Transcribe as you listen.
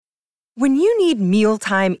When you need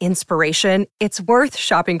mealtime inspiration, it's worth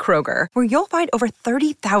shopping Kroger, where you'll find over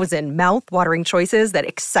 30,000 mouth-watering choices that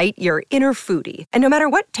excite your inner foodie. And no matter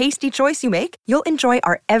what tasty choice you make, you'll enjoy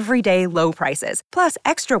our everyday low prices, plus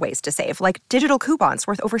extra ways to save, like digital coupons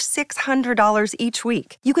worth over $600 each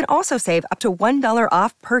week. You can also save up to $1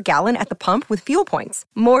 off per gallon at the pump with fuel points.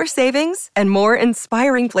 More savings and more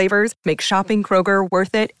inspiring flavors make shopping Kroger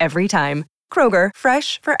worth it every time. Kroger,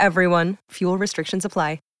 fresh for everyone. Fuel restrictions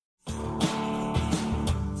apply.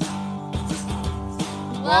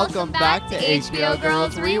 Welcome back to HBO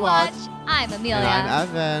Girls Rewatch. I'm Amelia. And I'm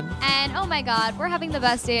Evan. And oh my God, we're having the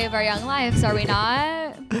best day of our young lives, are we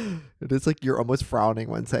not? It is like you're almost frowning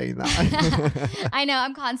when saying that. I know.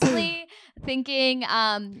 I'm constantly thinking,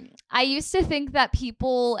 I used to think that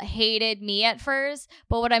people hated me at first,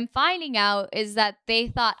 but what I'm finding out is that they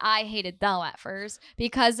thought I hated them at first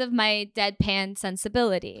because of my deadpan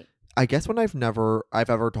sensibility. I guess when I've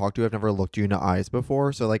ever talked to you, I've never looked you in the eyes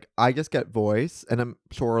before. So like I just get voice, and I'm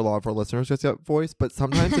sure a lot of our listeners just get voice, but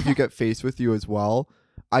sometimes if you get face with you as well,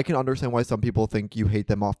 I can understand why some people think you hate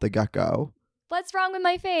them off the get-go. What's wrong with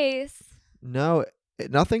my face? No,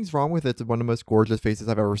 nothing's wrong with it. It's one of the most gorgeous faces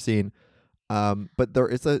I've ever seen. But there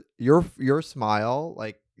is your smile,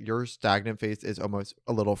 like your stagnant face is almost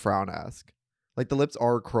a little frown-esque. Like the lips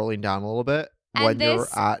are curling down a little bit. When you're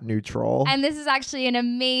at neutral. And this is actually an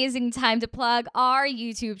amazing time to plug our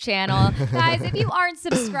YouTube channel. Guys, if you aren't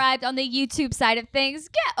subscribed on the YouTube side of things,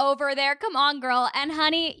 get over there. Come on, girl. And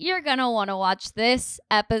honey, you're going to want to watch this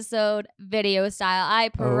episode video style. I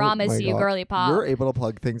promise you, girly pop. You're able to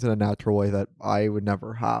plug things in a natural way that I would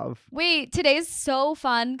never have. Wait, today's so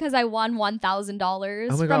fun because I won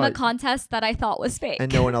 $1,000 from a contest that I thought was fake.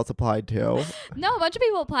 And no one else applied to. No, a bunch of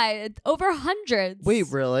people applied. Over hundreds. Wait,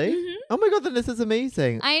 really? Mm-hmm. Oh my God, then this is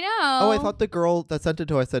amazing. I know. Oh, I thought the girl that sent it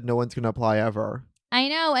to us said no one's going to apply ever. I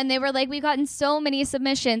know. And they were like, we've gotten so many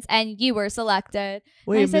submissions and you were selected.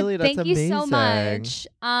 Wait, Amelia, that's thank amazing. you so much.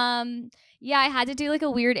 Yeah, I had to do like a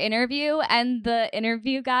weird interview, and the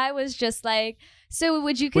interview guy was just like, so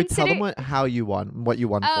would you consider... Wait, tell them what you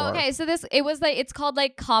won for. Oh, okay. So it's called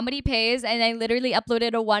like Comedy Pays, and I literally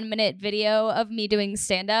uploaded a 1-minute video of me doing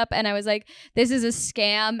stand-up, and I was like, this is a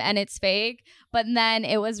scam and it's fake. But then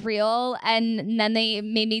it was real, and then they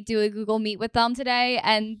made me do a Google Meet with them today,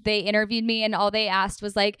 and they interviewed me, and all they asked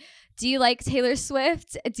was like, do you like Taylor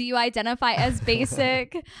Swift? Do you identify as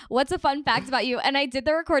basic? What's a fun fact about you? And I did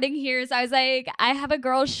the recording here, so I was like, I have a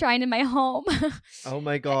girl's shrine in my home. Oh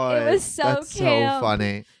my God. It was so That's cute. So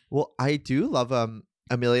funny. Well, I do love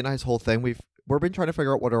Amelia and I's whole thing. We've been trying to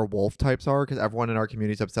figure out what our wolf types are, because everyone in our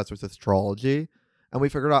community is obsessed with astrology. And we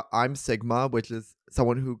figured out I'm Sigma, which is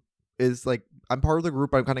someone who is like, I'm part of the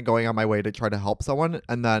group. I'm kind of going on my way to try to help someone.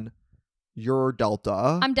 And then you're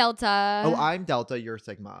Delta. I'm Delta. Oh, I'm Delta. You're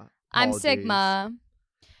Sigma. I'm Apologies. Sigma.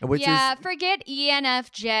 Forget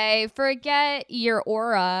ENFJ. Forget your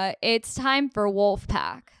aura. It's time for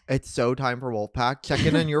Wolfpack. It's so time for Wolfpack. Check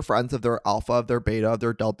in on your friends if they're Alpha, if they're Beta, if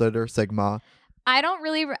they're Delta, if they're Sigma. I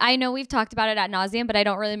know we've talked about it ad nauseum, but I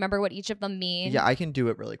don't really remember what each of them mean. Yeah, I can do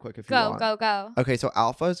it really quick if you want. Go. Okay, so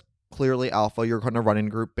Alpha is clearly Alpha. You're going to run in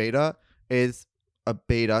group. Beta is a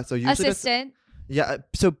Beta. So usually assistant. Yeah,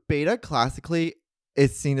 so Beta classically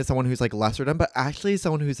is seen as someone who's like lesser than, but actually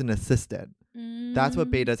someone who's an assistant. That's what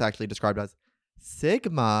Beta is actually described as.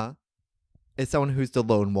 Sigma is someone who's the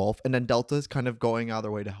lone wolf, and then Delta is kind of going out of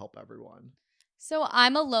their way to help everyone. So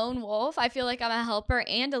I'm a lone wolf. I feel like I'm a helper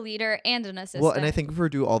and a leader and an assistant. Well, and I think if we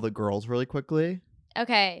do all the girls really quickly.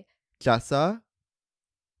 Okay. Jessa,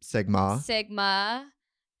 Sigma,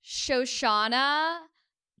 Shoshanna,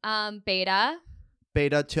 Beta.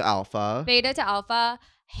 Beta to Alpha.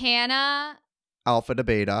 Hannah. Alpha to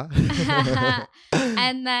Beta.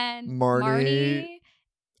 And then Marnie.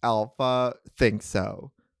 Alpha, think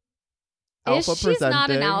so. She's not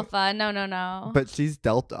an Alpha. No. But she's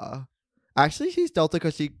Delta. Actually, she's Delta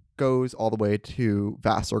because she goes all the way to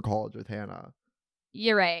Vassar College with Hannah.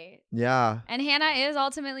 You're right. Yeah. And Hannah is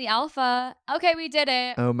ultimately Alpha. Okay, we did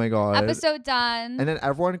it. Oh my God. Episode done. And then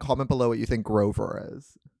everyone comment below what you think Grover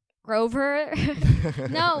is. Grover?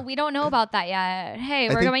 No, we don't know about that yet. Hey,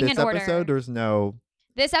 we're going in order.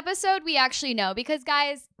 This episode, we actually know because,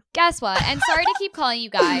 guys, guess what? And sorry to keep calling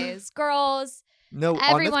you guys, girls. No,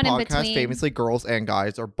 everyone on this podcast, in between. famously, girls and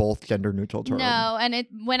guys are both gender neutral terms. No, and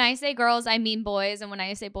when I say girls, I mean boys, and when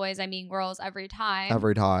I say boys, I mean girls every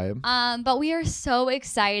time. But we are so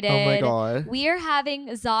excited. Oh my God. We are having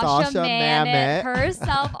Zosia Mamet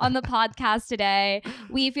herself on the podcast today.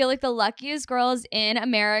 We feel like the luckiest girls in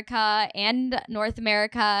America and North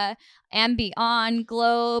America. and beyond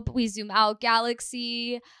globe. We zoom out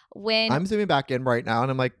galaxy. When I'm zooming back in right now,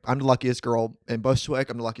 and I'm like, I'm the luckiest girl in Bushwick.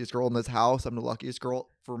 I'm the luckiest girl in this house. I'm the luckiest girl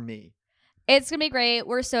for me. It's going to be great.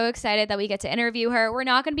 We're so excited that we get to interview her. We're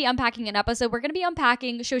not going to be unpacking an episode. We're going to be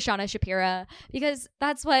unpacking Shoshanna Shapiro because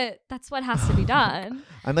that's what has to be done.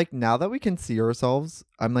 I'm like, now that we can see ourselves,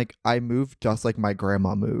 I'm like, I move just like my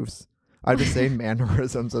grandma moves. I have the same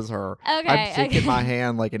mannerisms as her. Okay, I'm shaking my okay.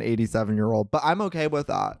 hand like an 87-year-old, but I'm okay with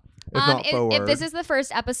that. If not forward. If this is the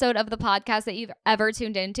first episode of the podcast that you've ever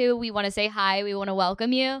tuned into, we want to say hi. We want to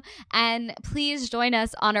welcome you. And please join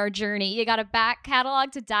us on our journey. You got a back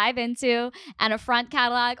catalog to dive into and a front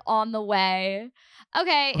catalog on the way.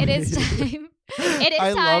 Okay, it is time. It is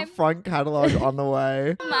I time. love front catalog on the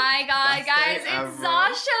way. Oh my God, Best guys, day it's ever.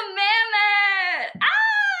 Zosia Mamet.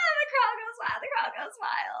 The crowd goes wild. The crowd goes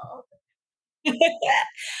wild.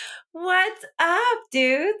 What's up,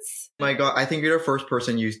 dudes? My God, I think you're the first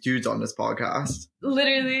person to use dudes on this podcast.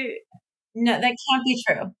 Literally. No, that can't be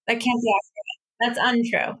true. That can't be accurate. That's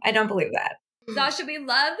untrue. I don't believe that. Zosia, we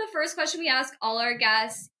love the first question we ask all our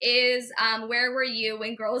guests is, where were you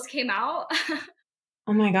when Girls came out?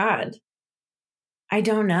 Oh my God. I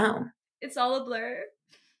don't know. It's all a blur.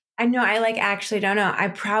 I know. I actually don't know. I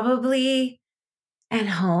probably at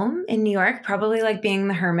home in New York, probably being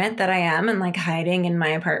the hermit that I am and hiding in my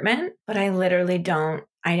apartment. But I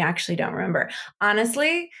actually don't remember.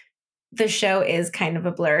 Honestly, the show is kind of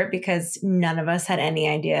a blur because none of us had any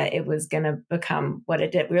idea it was going to become what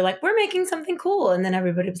it did. We were like, we're making something cool. And then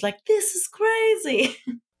everybody was like, this is crazy.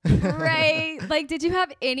 Right. Did you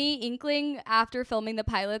have any inkling after filming the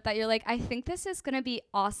pilot that you're like, I think this is going to be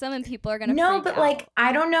awesome and people are going to freak out?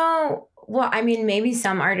 I don't know. Well, I mean, maybe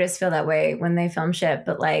some artists feel that way when they film shit,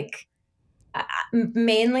 but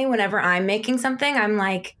mainly whenever I'm making something, I'm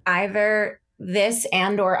like, either this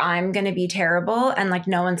or I'm going to be terrible and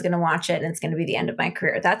no one's going to watch it and it's going to be the end of my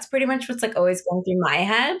career. That's pretty much what's always going through my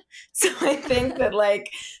head. So I think that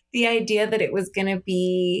the idea that it was going to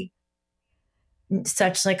be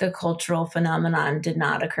such a cultural phenomenon did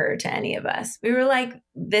not occur to any of us. We were like,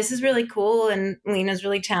 this is really cool and Lena's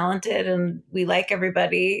really talented and we like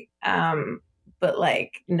everybody. But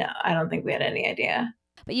no, I don't think we had any idea.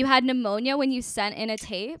 But you had pneumonia when you sent in a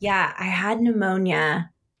tape? Yeah, I had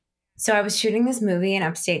pneumonia. So I was shooting this movie in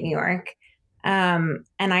upstate New York. And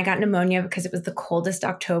I got pneumonia because it was the coldest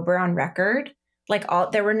October on record.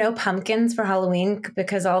 There were no pumpkins for Halloween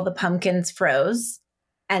because all the pumpkins froze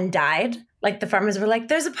and died. The farmers were like,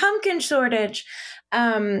 there's a pumpkin shortage.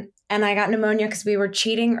 And I got pneumonia because we were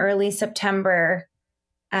cheating early September.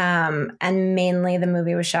 And mainly the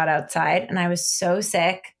movie was shot outside. And I was so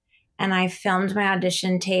sick. And I filmed my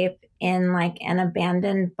audition tape in an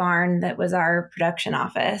abandoned barn that was our production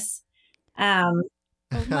office. And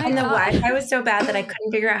the Wi-Fi was so bad that I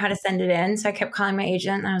couldn't figure out how to send it in. So I kept calling my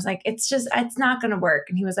agent and I was like, it's not going to work.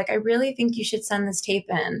 And he was like, I really think you should send this tape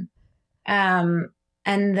in.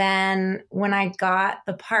 And then when I got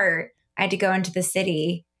the part, I had to go into the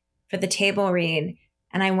city for the table read.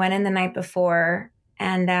 And I went in the night before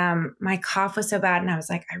and my cough was so bad. And I was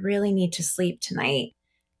like, I really need to sleep tonight.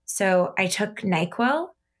 So I took NyQuil,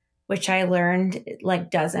 which I learned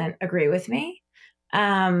doesn't agree with me.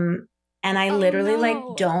 And I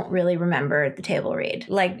literally don't really remember the table read.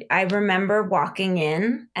 I remember walking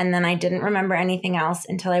in and then I didn't remember anything else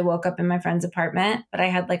until I woke up in my friend's apartment. But I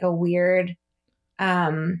had a weird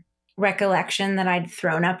recollection that I'd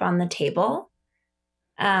thrown up on the table.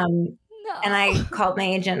 And I called my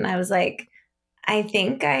agent and I was like, I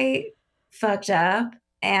think I fucked up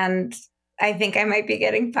and I think I might be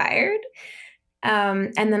getting fired.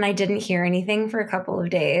 And then I didn't hear anything for a couple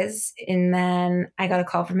of days. And then I got a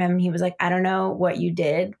call from him and he was like, I don't know what you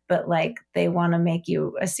did, but they want to make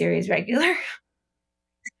you a series regular.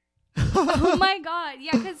 Oh my God.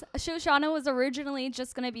 Yeah, because Shoshanna was originally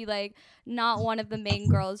just going to be not one of the main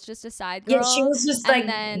girls, just a side girl. Yeah, she was just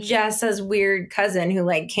Jess's weird cousin who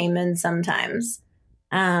came in sometimes.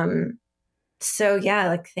 So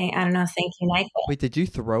yeah, I don't know. Thank you, NyQuil. Wait, did you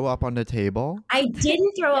throw up on the table? I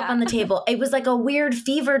didn't throw up on the table. It was a weird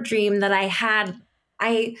fever dream that I had.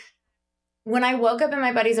 When I woke up in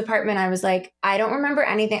my buddy's apartment, I was like, I don't remember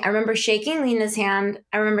anything. I remember shaking Lena's hand.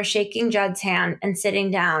 I remember shaking Judd's hand and sitting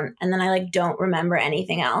down. And then I don't remember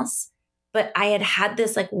anything else. But I had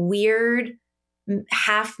this weird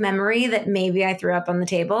half memory that maybe I threw up on the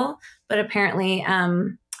table, but apparently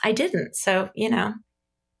I didn't. So,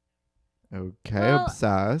 Okay, well,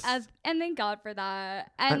 obsessed. And thank God for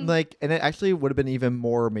that. And and it actually would have been even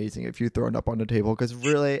more amazing if you thrown up on the table because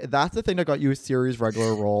really, that's the thing that got you a series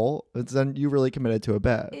regular role. It's then you really committed to a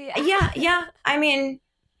bit. Yeah. I mean,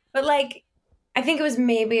 but I think it was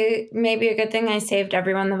maybe a good thing I saved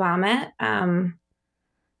everyone the vomit.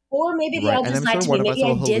 Or maybe they Right, all and just I'm lied sure to one me. of us Maybe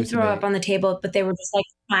I will did throw up hallucinate. on the table, but they were just like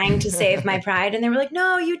trying to save my pride. And they were like,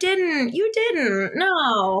 no, you didn't. You didn't.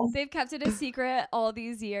 No. They've kept it a secret all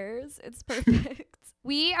these years. It's perfect.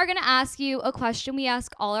 We are going to ask you a question we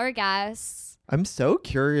ask all our guests. I'm so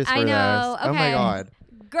curious I for know. this. Oh my Okay. God.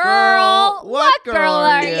 Girl, what girl girl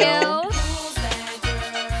are are you? you?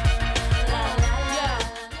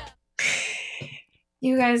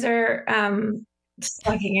 You guys are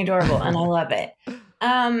fucking adorable and I love it.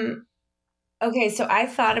 Okay, so I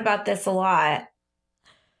thought about this a lot.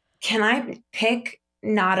 Can I pick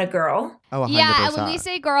not a girl? Oh, 100%. Yeah, and when we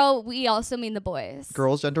say girl, we also mean the boys.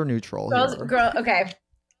 Girls gender neutral Girls, here. girl, okay.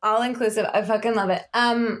 All inclusive. I fucking love it.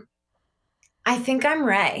 I think I'm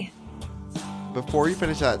Ray. Before you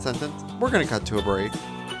finish that sentence, we're going to cut to a break.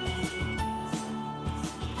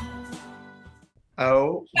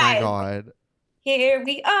 Oh my Guys. God. Here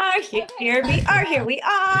we are. Here we are. Here we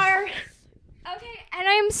are. Okay, and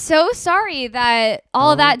I'm so sorry that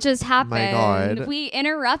all that just happened. My God. We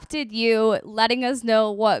interrupted you, letting us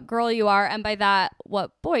know what girl you are, and by that,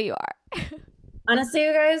 what boy you are. Honestly,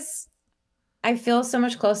 you guys, I feel so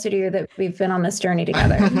much closer to you that we've been on this journey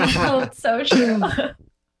together. No, it's so true.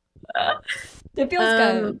 It feels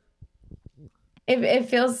good. It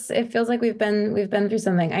feels like we've been through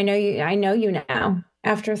something. I know you now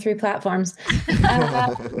after 3 platforms.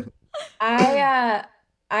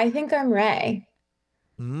 I think I'm Ray.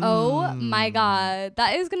 Oh my God,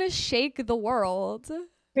 that is gonna shake the world.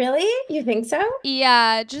 Really? You think so?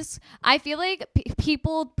 Yeah, just I feel like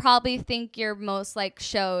people probably think you're most like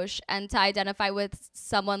Shosh, and to identify with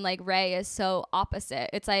someone like Ray is so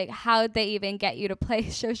opposite. It's like, how'd they even get you to play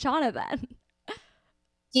Shoshanna then?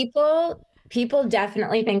 People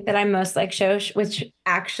definitely think that I'm most like Shosh, which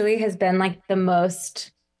actually has been like the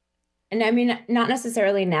most, and I mean, not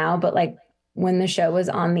necessarily now, but like when the show was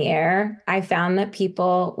on the air, I found that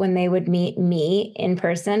people, when they would meet me in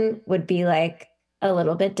person, would be like a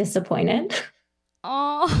little bit disappointed.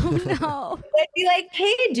 Oh no. They'd be like,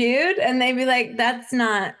 hey, dude. And they'd be like, that's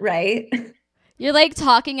not right. You're like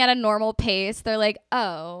talking at a normal pace. They're like,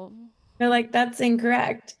 oh. They're like, that's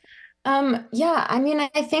incorrect. Yeah, I mean,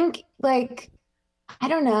 I think like, I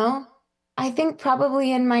don't know. I think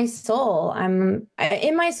probably in my soul, I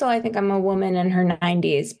think I'm a woman in her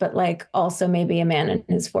 90s, but like also maybe a man in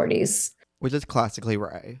his 40s. Which is classically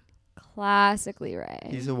Ray. Classically Ray.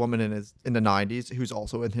 He's a woman in the 90s who's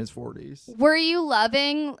also in his 40s. Were you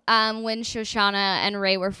loving when Shoshanna and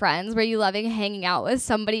Ray were friends? Were you loving hanging out with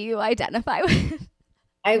somebody you identify with?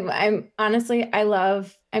 I'm honestly, I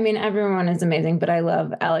mean, everyone is amazing, but I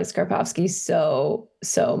love Alex Karpovsky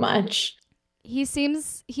so much. He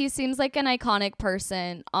seems like an iconic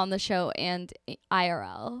person on the show and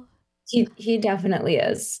IRL. He definitely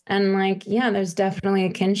is. And like, yeah, there's definitely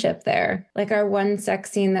a kinship there. Like our one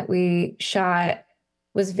sex scene that we shot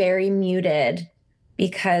was very muted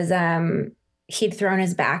because he'd thrown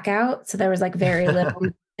his back out. So there was like very little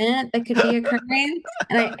movement that could be occurring.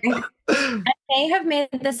 And I may have made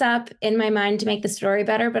this up in my mind to make the story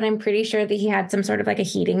better, but I'm pretty sure that he had some sort of like a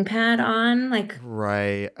heating pad on. Like,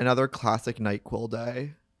 right. Another classic NyQuil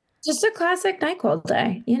day. just a classic NyQuil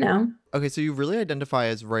day, you know? Okay, so you really identify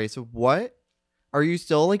as Ray. So what are you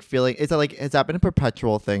still like feeling? Is that like, has that been a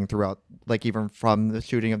perpetual thing throughout, like even from the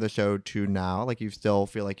shooting of the show to now? Like you still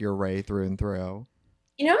feel like you're Ray through and through?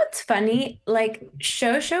 You know what's funny? Like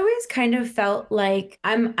Shosh always kind of felt like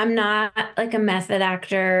I'm not like a method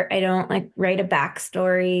actor. I don't like write a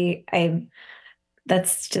backstory.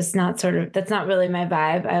 That's just not that's not really my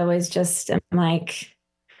vibe. I always just am like,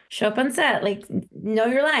 show up on set, like know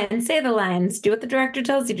your lines, say the lines, do what the director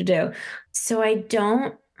tells you to do. So I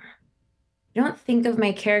don't think of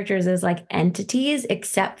my characters as like entities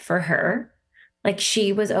except for her. Like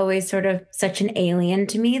she was always sort of such an alien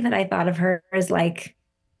to me that I thought of her as like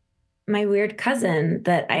my weird cousin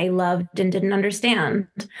that I loved and didn't understand.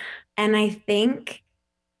 And I think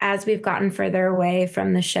as we've gotten further away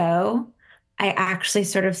from the show, I actually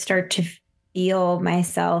sort of start to feel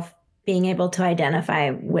myself being able to identify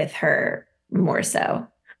with her more so.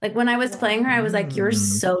 Like when I was playing her, I was like, you're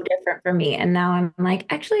so different from me. And now I'm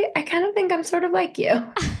like, actually, I kind of think I'm sort of like you.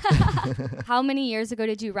 How many years ago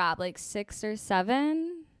did you rap? Like 6 or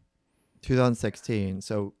 7? 2016.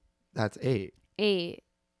 So that's 8. 8.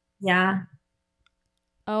 Yeah.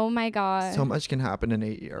 Oh my God. So much can happen in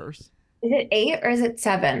 8 years. Is it 8 or is it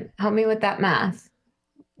 7? Help me with that math.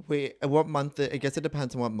 Wait, what month? I guess it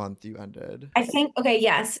depends on what month you ended. I think, okay,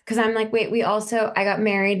 yes. Because I'm like, wait, I got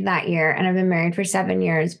married that year and I've been married for 7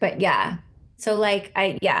 years. But yeah. So like,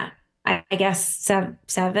 yeah. I guess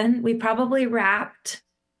 7. We probably wrapped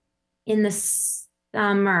in the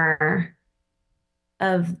summer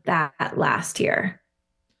of that last year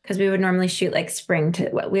because we would normally shoot like spring to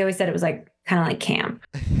what we always said it was like kind of like camp.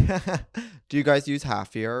 Do you guys use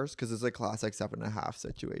half years? Because it's a classic 7.5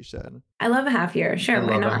 situation. I love a half year. Sure, I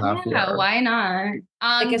why love a not? half Yeah, year. why not?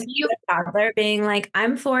 Like a toddler being like,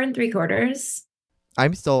 I'm 4 3/4.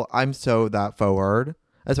 I'm so that forward.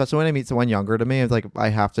 Especially when I meet someone younger to me, it's like I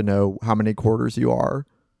have to know how many quarters you are.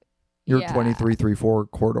 You're Yeah. 23,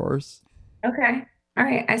 3/4 quarters. Okay. All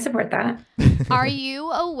right. I support that. Are you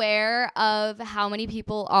aware of how many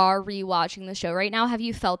people are rewatching the show right now? Have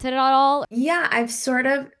you felt it at all? Yeah, it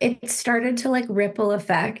started to like ripple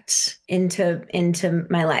effect into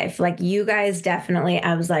my life. Like you guys definitely,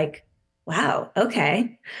 I was like, wow,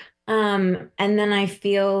 okay. And then I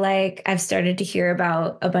feel like I've started to hear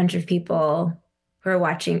about a bunch of people who are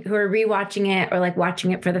rewatching it or like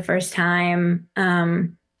watching it for the first time.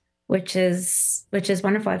 Which is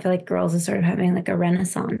wonderful. I feel like girls is sort of having like a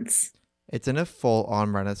renaissance. It's in a full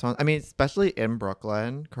on renaissance. I mean, especially in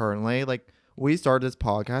Brooklyn currently. Like, we started this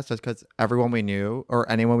podcast just because everyone we knew or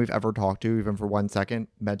anyone we've ever talked to, even for 1 second,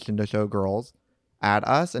 mentioned the show Girls at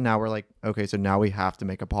us. And now we're like, okay, so now we have to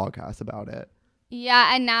make a podcast about it.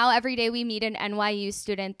 Yeah, and now every day we meet an NYU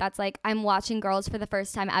student that's like, I'm watching Girls for the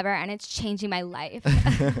first time ever, and it's changing my life.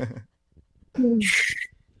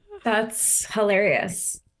 That's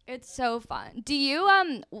hilarious. It's so fun. Do you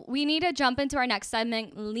we need to jump into our next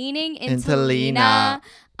segment, leaning into Lena.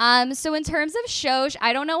 Lena. So in terms of Shosh,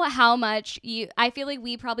 I don't know how much I feel like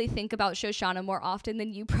we probably think about Shoshanna more often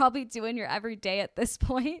than you probably do in your everyday at this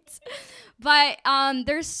point. But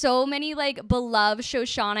there's so many like beloved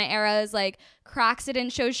Shoshanna eras, like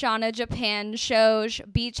Cracksident Shoshanna, Japan Shosh,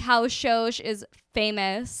 Beach House Shosh is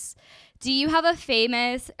famous. Do you have a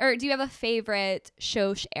favorite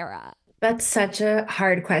Shosh era? That's such a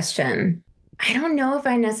hard question. I don't know if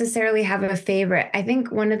I necessarily have a favorite. I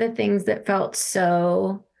think one of the things that felt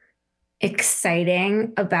so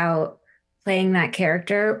exciting about playing that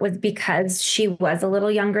character was because she was a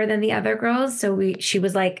little younger than the other girls. So she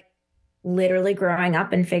was like literally growing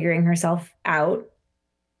up and figuring herself out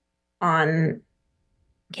on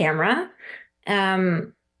camera.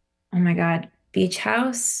 Oh my God. Beach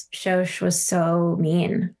House Shosh was so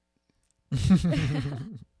mean.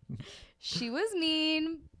 She was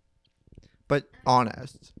mean. But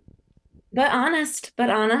honest. But honest.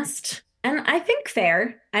 And I think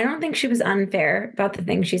fair. I don't think she was unfair about the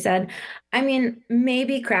things she said. I mean,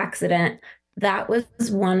 maybe Cracksident. That was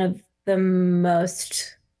one of the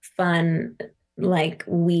most fun like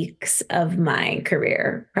weeks of my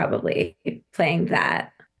career, probably playing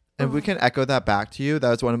that. And we can echo that back to you.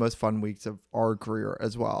 That was one of the most fun weeks of our career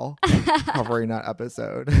as well, covering that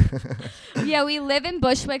episode. Yeah, we live in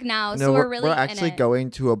Bushwick now, so No, we're actually in it.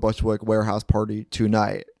 going to a Bushwick warehouse party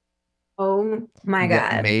tonight. Oh my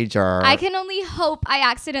God. Major. I can only hope I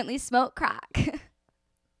accidentally smoke crack.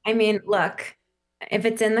 I mean, look, if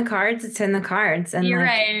it's in the cards, it's in the cards. And You're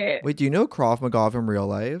right. Wait, do you know Krav Maga in real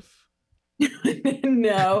life?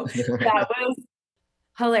 No, that was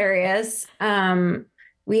hilarious.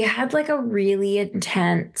 We had like a really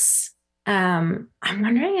intense, I'm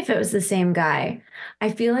wondering if it was the same guy.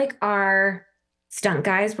 I feel like our stunt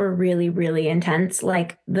guys were really, really intense.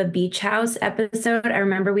 Like the beach house episode, I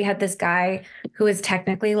remember we had this guy who was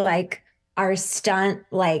technically like our stunt,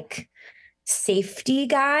 like safety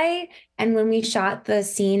guy. And when we shot the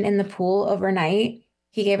scene in the pool overnight,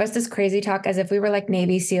 he gave us this crazy talk as if we were like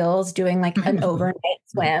Navy SEALs doing like an overnight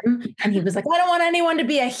swim. And he was like, I don't want anyone to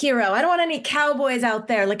be a hero. I don't want any cowboys out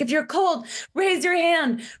there. Like, if you're cold, raise your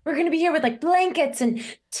hand. We're going to be here with like blankets and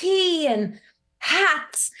tea and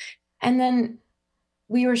hats. And then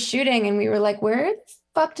we were shooting and we were like, where the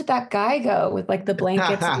fuck did that guy go with like the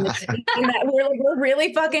blankets and the tea? And we're like, we're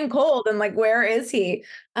really fucking cold. And like, where is he?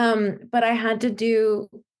 But I had to do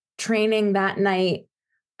training that night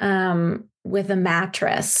with a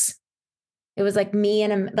mattress. It was like me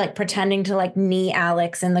and like pretending to like knee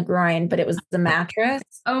Alex in the groin, but it was the mattress.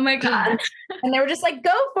 Oh my God. And they were just like,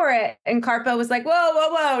 go for it. And Carpo was like,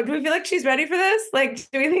 whoa. Do we feel like she's ready for this? Like,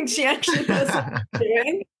 do we think she actually knows what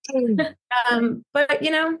she's doing? But you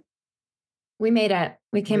know, we made it.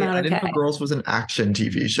 We came out I didn't okay. know Girls was an action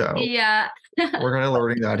TV show. Yeah. We're kind of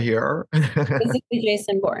learning that here. Basically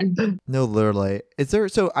Jason Bourne. No, literally.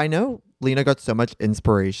 So I know Lena got so much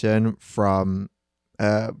inspiration from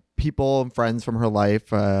people and friends from her life,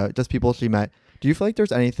 just people she met. Do you feel like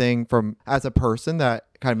there's anything from as a person that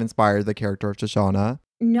kind of inspired the character of Shoshanna?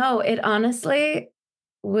 No, it honestly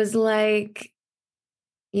was like,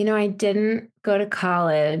 you know, I didn't go to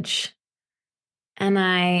college. And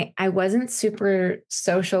I wasn't super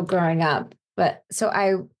social growing up, but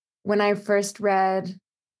so when I first read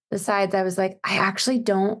the sides, I was like, I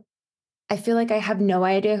feel like I have no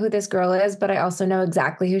idea who this girl is, but I also know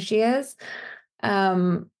exactly who she is.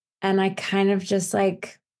 And I kind of just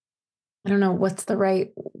like, I don't know what's the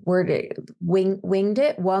right word. Winged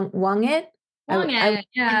it, wung it.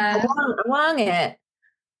 Yeah. Wung it.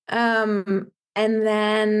 And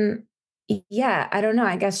then, yeah, I don't know.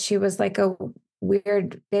 I guess she was like a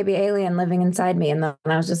weird baby alien living inside me. And then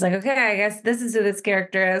I was just like, okay, I guess this is who this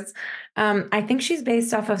character is. I think she's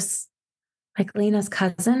based off of like Lena's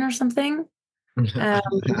cousin or something. Um,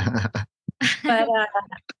 but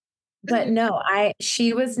but no,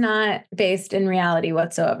 she was not based in reality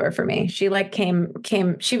whatsoever for me. She like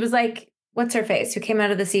she was like, what's her face? Who came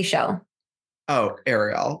out of the seashell? Oh,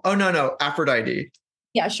 Ariel. Oh, no, Aphrodite.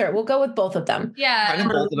 Yeah, sure. We'll go with both of them. Yeah. Kind of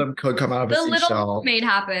both of them could come out of a The Little seashell. Mermaid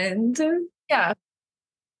happened. Yeah.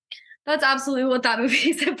 That's absolutely what that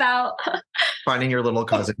movie's about. Finding your little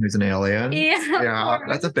cousin who's an alien. Yeah,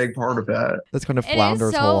 That's a big part of it. That's kind of It is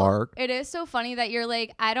Flounder's whole arc. It is so funny that you're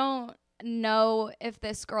like, I don't know if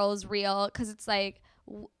this girl is real, because it's like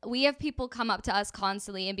we have people come up to us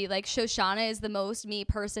constantly and be like, Shoshanna is the most me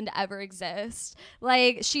person to ever exist.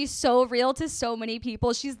 Like, she's so real to so many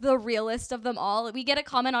people. She's the realest of them all. We get a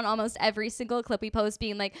comment on almost every single clip we post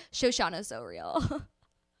being like, Shoshana's so real.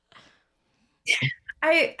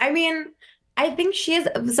 I mean, I think she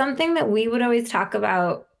is something that we would always talk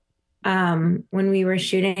about when we were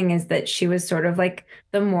shooting, is that she was sort of like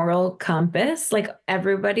the moral compass. Like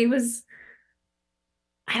everybody was,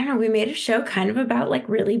 I don't know, we made a show kind of about like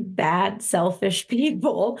really bad, selfish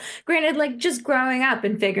people. Granted, like just growing up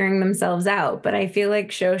and figuring themselves out. But I feel like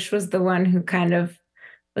Shosh was the one who kind of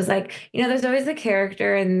was like, there's always the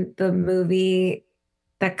character in the movie,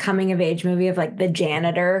 that coming of age movie of like the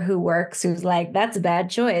janitor who works, who's like, that's a bad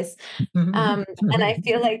choice. And I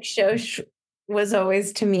feel like Shosh was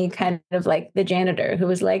always to me kind of like the janitor who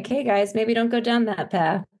was like, hey guys, maybe don't go down that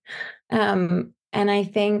path. And I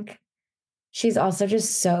think she's also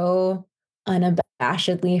just so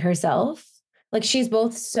unabashedly herself. Like she's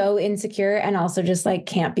both so insecure and also just like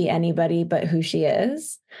can't be anybody but who she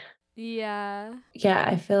is. Yeah. Yeah,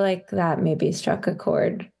 I feel like that maybe struck a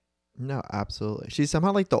chord. No, absolutely. She's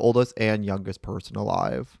somehow like the oldest and youngest person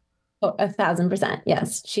alive. Oh, 1,000%.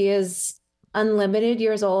 Yes. She is unlimited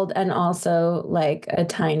years old and also like a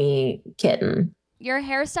tiny kitten. Your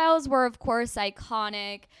hairstyles were, of course,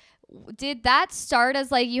 iconic. Did that start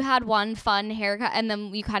as like you had one fun haircut and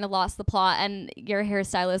then you kind of lost the plot and your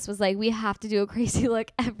hairstylist was like, we have to do a crazy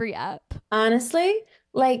look every ep? Honestly,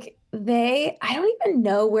 like I don't even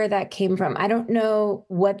know where that came from. I don't know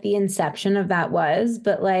what the inception of that was,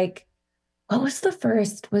 but like, what was the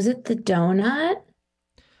first? Was it the donut?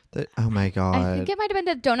 Oh my God. I think it might have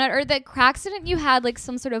been the donut or the accident. You had like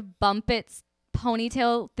some sort of bump it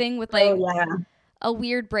ponytail thing with like a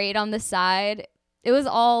weird braid on the side. It was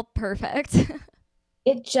all perfect.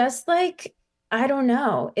 It just like, I don't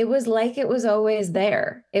know. It was like it was always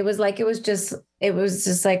there. It was like it was just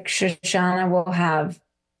like Shoshanna will have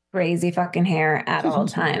crazy fucking hair at all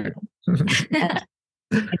times. I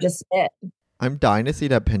just it. I'm dying to see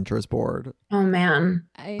that Pinterest board. Oh man.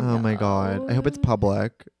 Oh my God. I hope it's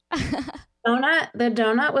public. The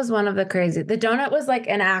donut was one of the crazy. The donut was like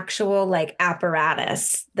an actual like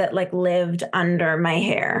apparatus that like lived under my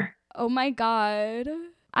hair. Oh my God.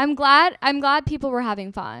 I'm glad people were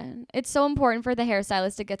having fun. It's so important for the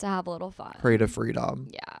hairstylist to get to have a little fun. Creative freedom.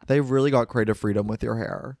 Yeah. They really got creative freedom with your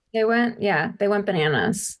hair. They went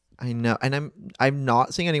bananas. I know. And I'm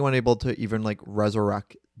not seeing anyone able to even like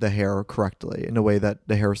resurrect the hair correctly in a way that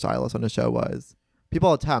the hairstylist on the show was.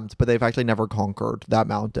 People attempt, but they've actually never conquered that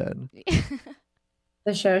mountain.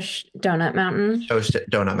 The Shosh Donut Mountain. Shosh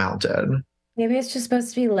Donut Mountain. Maybe it's just supposed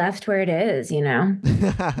to be left where it is, No,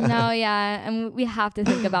 yeah. And we have to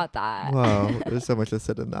think about that. Wow. There's so much to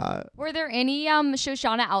sit in that. Were there any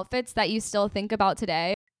Shoshanna outfits that you still think about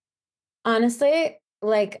today? Honestly,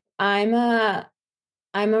 like I'm a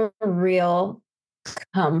real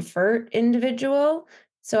comfort individual.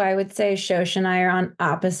 So I would say Shosh and I are on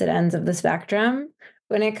opposite ends of the spectrum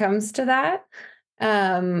when it comes to that.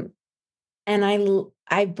 And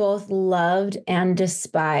I both loved and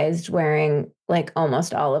despised wearing like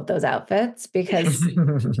almost all of those outfits because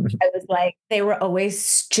I was like, they were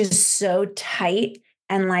always just so tight.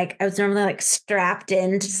 And like, I was normally like strapped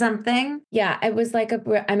into something. Yeah, it was like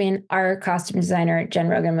our costume designer, Jen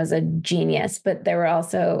Rogan, was a genius, but there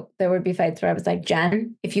would be fights where I was like,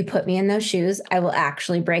 Jen, if you put me in those shoes, I will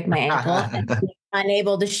actually break my ankle and be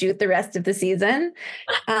unable to shoot the rest of the season.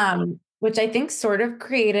 which I think sort of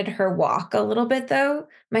created her walk a little bit, though.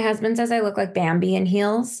 My husband says I look like Bambi in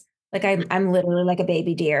heels. Like I'm literally like a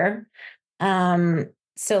baby deer.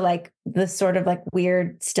 So like the sort of like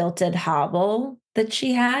weird stilted hobble that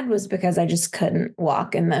she had was because I just couldn't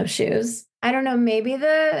walk in those shoes. I don't know, maybe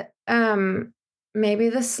the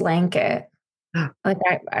slanket. Like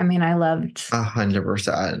I mean, I loved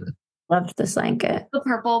 100%. the slanket. The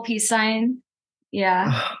purple peace sign.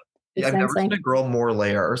 Yeah. Yeah, I've never seen a girl more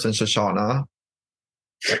layers than Shoshanna.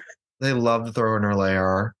 They loved throwing her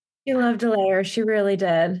layer. She loved a layer. She really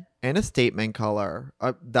did. And a statement color.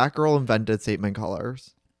 That girl invented statement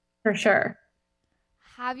colors. For sure.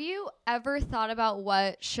 Have you ever thought about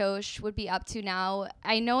what Shosh would be up to now?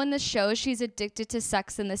 I know in the show she's addicted to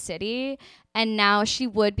Sex in the City, and now she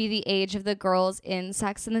would be the age of the girls in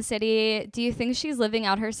Sex in the City. Do you think she's living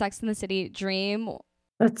out her Sex in the City dream?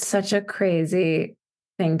 That's such a crazy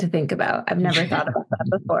thing to think about. I've never thought about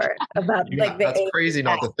that before. That's crazy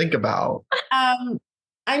not to think about.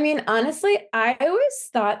 I mean, honestly, I always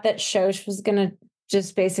thought that Shosh was going to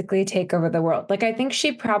just basically take over the world. Like, I think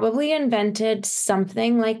she probably invented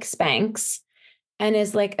something like Spanx and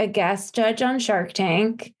is like a guest judge on Shark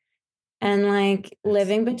Tank and like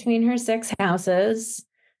living between her 6 houses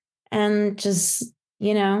and just,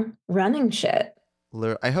 running shit.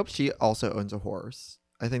 I hope she also owns a horse.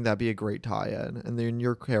 I think that'd be a great tie-in, and then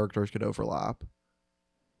your characters could overlap.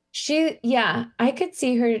 I could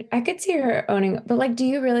see her owning, but like, do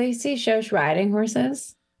you really see Shosh riding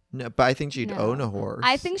horses? No, but I think she'd own a horse.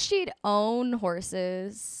 I think she'd own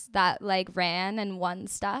horses that like ran and won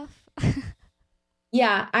stuff.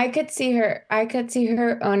 Yeah, I could see her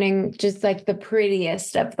owning just like the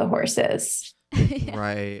prettiest of the horses. Yeah.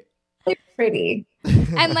 Right. Like pretty.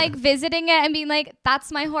 And like visiting it and being like,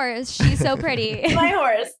 that's my horse. She's so pretty. My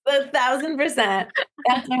horse, 1,000%.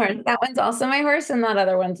 That's my horse. That one's also my horse, and that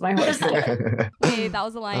other one's my horse. Hey, that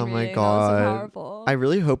was a line. Oh my reading. God. That was so powerful. I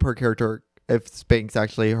really hope her character, if Spanx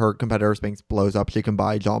actually, her competitor Spanx blows up, she can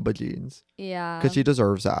buy Jamba jeans. Yeah. Because she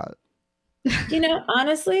deserves that.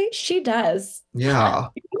 Honestly, she does. Yeah.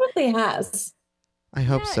 She probably has. I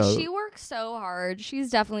hope so. She works so hard. She's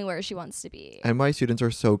definitely where she wants to be. And my students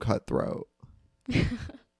are so cutthroat.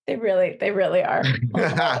 They really are.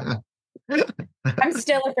 I'm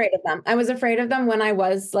still afraid of them. I was afraid of them when I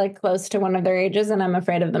was like close to one of their ages, and I'm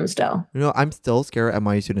afraid of them still. I'm still scared of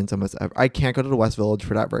my students almost ever. I can't go to the West Village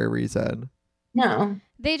for that very reason. No.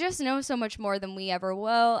 They just know so much more than we ever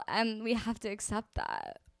will, and we have to accept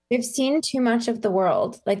that. They've seen too much of the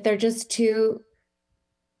world. Like they're just too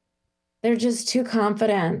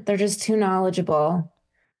confident. They're just too knowledgeable.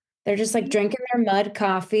 They're just like drinking their mud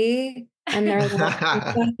coffee and they're like,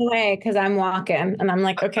 "Get away because I'm walking." And I'm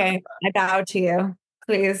like, "Okay, I bow to you.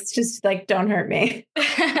 Please just like don't hurt me."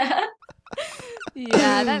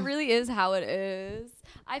 Yeah, that really is how it is.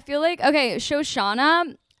 I feel like, okay,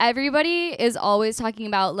 Shoshanna, everybody is always talking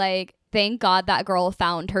about like, thank God that girl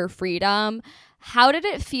found her freedom. How did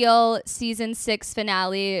it feel season 6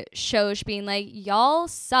 finale, Shosh being like, y'all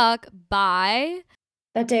suck, bye?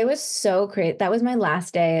 That day was so great. That was my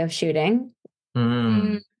last day of shooting,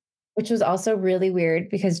 which was also really weird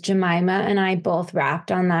because Jemima and I both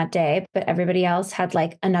wrapped on that day, but everybody else had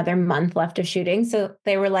like another month left of shooting. So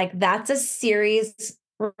they were like, that's a series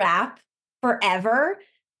wrap forever.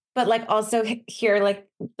 But like also here, like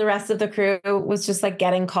the rest of the crew was just like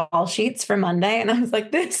getting call sheets for Monday. And I was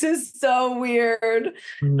like, this is so weird.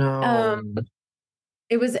 No.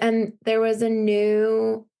 It was, and there was a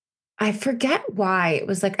new, I forget why. It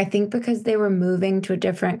was like, I think because they were moving to a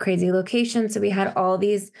different crazy location. So we had all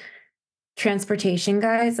these transportation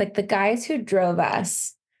guys, like the guys who drove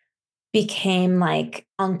us became like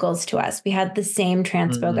uncles to us. We had the same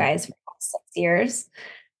transpo guys for 6 years.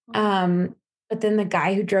 But then the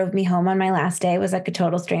guy who drove me home on my last day was like a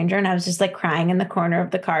total stranger. And I was just like crying in the corner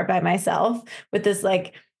of the car by myself with this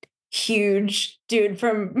like huge dude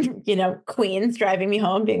from, Queens driving me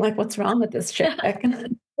home being like, what's wrong with this chick? And I'm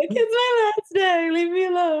like, it's my last day. Leave me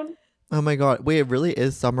alone. Oh my God. Wait, it really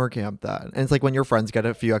is summer camp then. And it's like when your friends get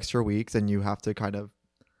a few extra weeks and you have to kind of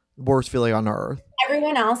worst feeling on earth.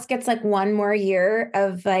 Everyone else gets like one more year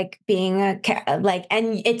of like being and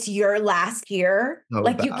it's your last year. Oh,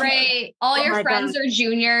 like bad. you Right. All your friends are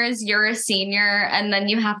juniors, you're a senior, and then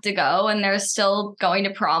you have to go and they're still going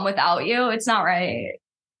to prom without you. It's not right.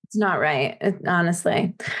 It's not right.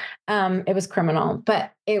 Honestly. It was criminal,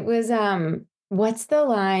 but it was, what's the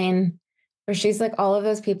line where she's like, all of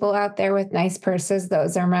those people out there with nice purses,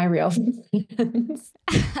 those are my real friends.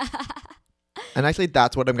 And actually,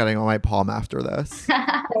 that's what I'm getting on my palm after this.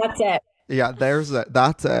 That's it. Yeah, there's it.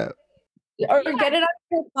 That's it. Or get it on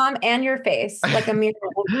your palm and your face, like a mirror.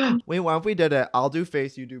 Wait, what if we did it? I'll do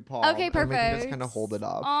face, you do palm. Okay, And we can just perfect. kind of hold it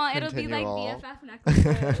up. Oh, it'll be like continual. BFF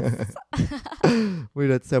necklaces. Wait,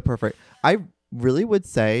 that's so perfect. I really would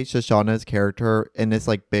say Shoshanna's character in this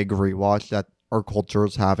like big rewatch that our culture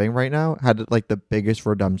is having right now had like the biggest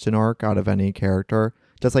redemption arc out of any character,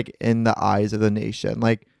 just like in the eyes of the nation.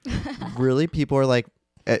 Like, really, people are like,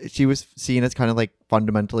 she was seen as kind of like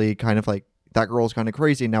fundamentally kind of like that girl's kind of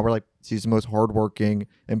crazy. Now we're like, she's the most hardworking,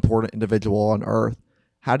 important individual on earth.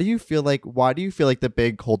 How do you feel like, why do you feel like the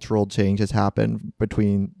big cultural change has happened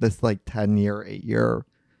between this like 10-year, 8-year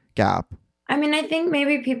gap? I mean, I think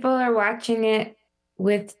maybe people are watching it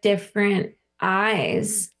with different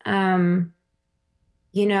eyes.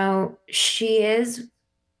 You know, she is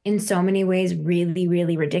in so many ways really,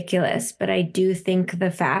 really ridiculous. But I do think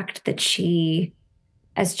the fact that she,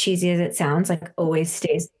 as cheesy as it sounds, like always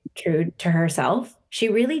stays true to herself. She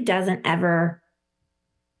really doesn't ever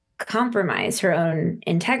compromise her own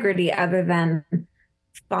integrity other than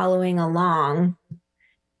following along.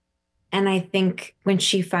 And I think when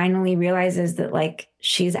she finally realizes that like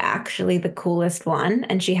she's actually the coolest one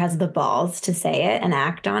and she has the balls to say it and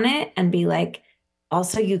act on it and be like,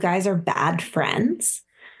 also, you guys are bad friends.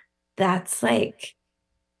 That's like,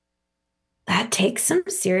 that takes some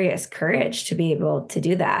serious courage to be able to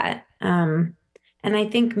do that. And I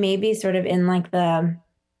think maybe sort of in like the,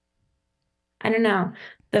 I don't know,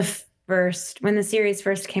 when the series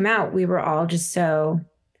first came out, we were all just so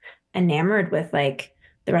enamored with like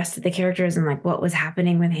the rest of the characters and like what was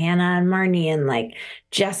happening with Hannah and Marnie, and like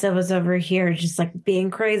Jessa was over here just like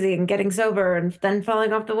being crazy and getting sober and then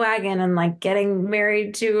falling off the wagon and like getting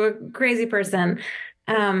married to a crazy person.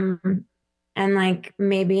 And like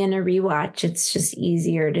maybe in a rewatch, it's just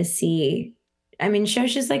easier to see. I mean,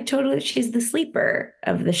 Shosha's like totally, she's the sleeper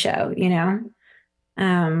of the show, you know?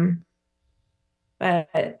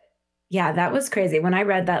 But yeah, that was crazy. When I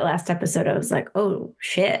read that last episode, I was like, oh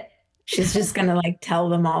shit. She's just going to like tell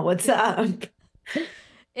them all what's up.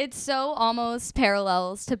 It's so almost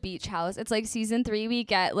parallels to Beach House. It's like season 3, we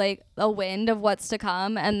get like a wind of what's to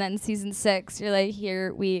come. And then season 6, you're like,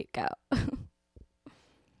 here we go.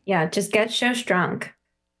 Yeah, just get Shosh drunk.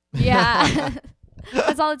 Yeah.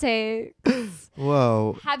 That's all it takes.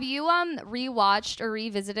 Whoa. Have you rewatched or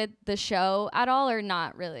revisited the show at all or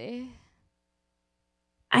not really?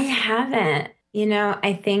 I haven't. You know,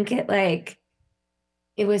 I think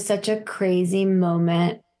it was such a crazy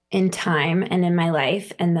moment in time and in my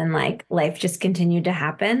life. And then like life just continued to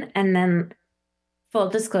happen. And then full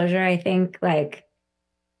disclosure, I think like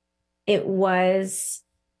it was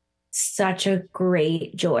such a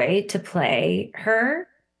great joy to play her.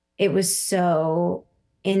 It was so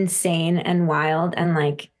insane and wild. And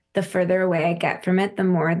like the further away I get from it, the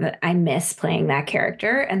more that I miss playing that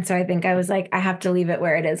character. And so I think I was like, I have to leave it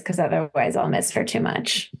where it is because otherwise I'll miss her too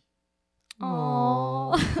much.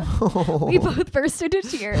 Aww. We both burst into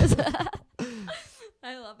tears.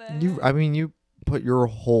 I love it. You put your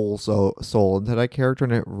whole soul into that character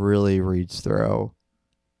and it really reads through.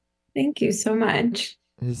 Thank you so much.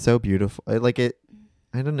 It's so beautiful. I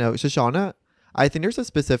don't know. Shoshanna, I think there's a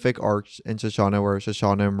specific arc in Shoshanna where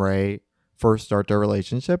Shoshanna and Ray first start their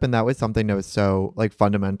relationship. And that was something that was so like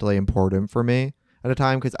fundamentally important for me at a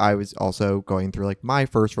time because I was also going through like my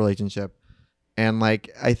first relationship. And like,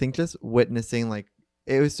 I think just witnessing like,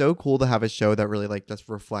 it was so cool to have a show that really like just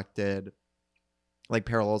reflected like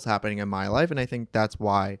parallels happening in my life. And I think that's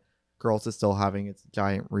why Girls is still having its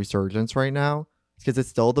giant resurgence right now. Because it's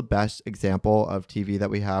still the best example of TV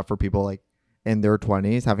that we have for people like in their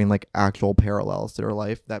 20s having like actual parallels to their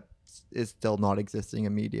life that is still not existing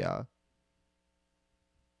in media.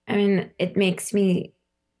 I mean, it makes me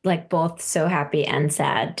like both so happy and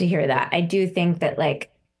sad to hear that. I do think that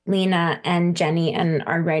like Lena and Jenny and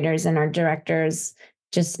our writers and our directors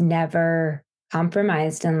just never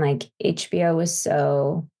compromised, and like HBO was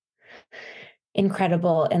so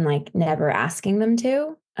incredible in like never asking them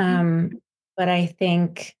to. But I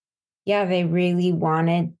think, yeah, they really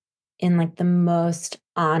wanted in like the most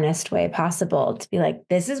honest way possible to be like,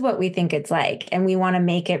 this is what we think it's like. And we want to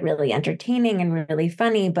make it really entertaining and really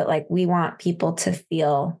funny, but like we want people to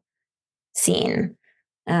feel seen.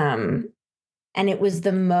 And it was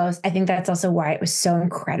I think that's also why it was so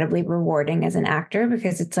incredibly rewarding as an actor,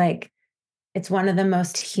 because it's like, it's one of the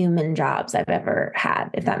most human jobs I've ever had,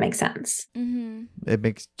 if that makes sense. Mm-hmm. It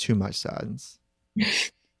makes too much sense.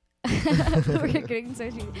 We're getting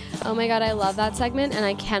so cheesy. Oh my god, I love that segment, and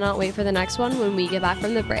I cannot wait for the next one when we get back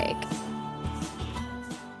from the break.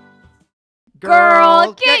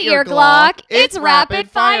 Girl, get your Glock. It's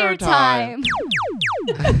rapid fire time.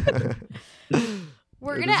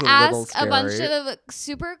 We're It going is to a little ask a bunch scary. of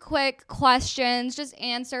super quick questions. Just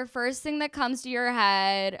answer first thing that comes to your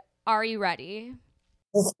head. Are you ready?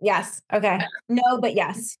 Yes. Okay. No, but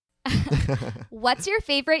yes. What's your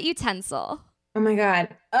favorite utensil? Oh my God.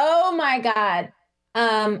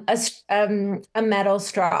 A metal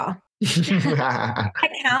straw. That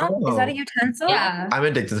count? Is that a utensil? Yeah. I'm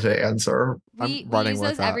addicted to the answer. We I'm running use with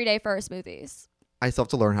those that. every day for our smoothies. I still have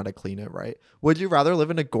to learn how to clean it right. Would you rather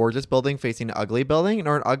live in a gorgeous building facing an ugly building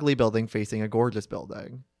or an ugly building facing a gorgeous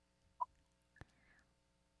building?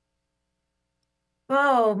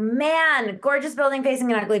 Oh man. Gorgeous building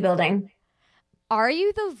facing an ugly building. Are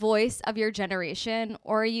you the voice of your generation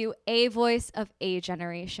or are you a voice of a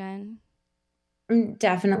generation?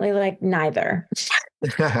 Definitely like neither.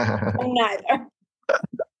 Neither.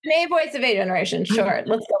 A voice of a generation. Sure.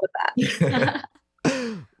 Let's go with that.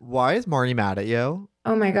 Why is Marnie mad at you?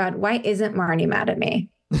 Oh my God. Why isn't Marnie mad at me?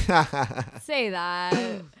 Say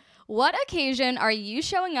that. What occasion are you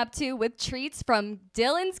showing up to with treats from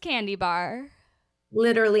Dylan's Candy Bar?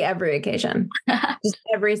 Literally every occasion. Just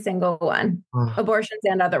every single one. Abortions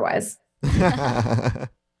and otherwise.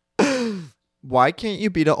 Why can't you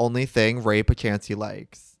be the only thing Ray Pachansky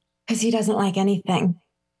likes? Because he doesn't like anything.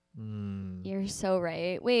 You're so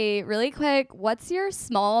right. Wait, really quick. What's your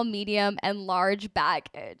small, medium, and large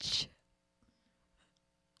baggage?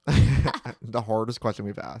 The hardest question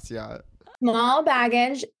we've asked, yeah. Small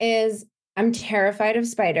baggage is I'm terrified of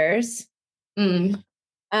spiders. Medium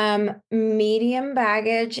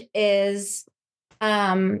baggage is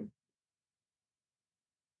I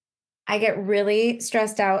get really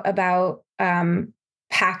stressed out about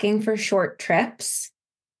packing for short trips.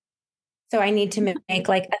 So I need to make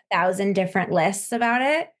like 1,000 different lists about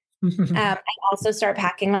it. I also start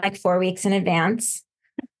packing like 4 weeks in advance.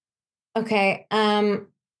 Okay.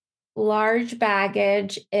 Large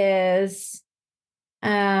baggage is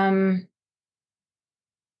I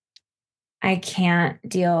can't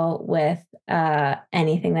deal with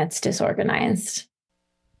anything that's disorganized.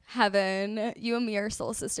 Heaven, you and me are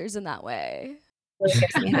soul sisters in that way. It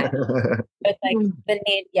gives me high. But like the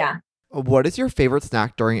need, yeah. What is your favorite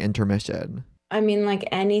snack during intermission? I mean, like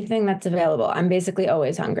anything that's available. I'm basically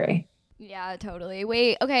always hungry. Yeah, totally.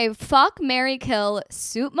 Wait, okay. Fuck, marry, kill,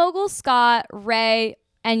 Soup Mogul Scott, Ray,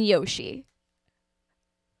 and Yoshi.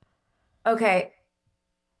 Okay.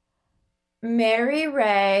 Marry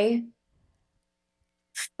Ray.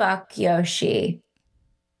 Fuck Yoshi.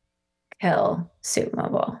 Kill Soup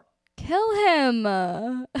Mogul. Kill him.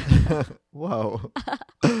 Whoa.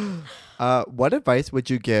 What advice would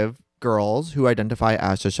you give girls who identify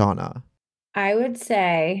as Shoshanna? I would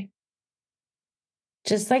say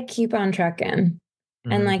just like keep on trucking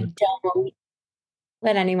and like don't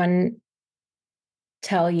let anyone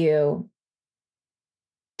tell you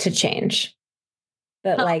to change.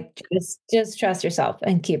 That like just trust yourself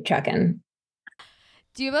and keep trucking.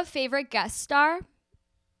 Do you have a favorite guest star?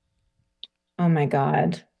 Oh my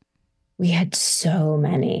God. We had so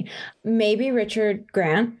many. Maybe Richard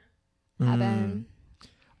Grant. Heaven.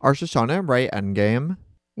 Are Shoshanna and Ray endgame?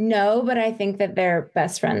 No, but I think that they're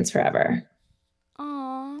best friends forever.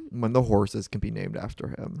 Aw. When the horses can be named after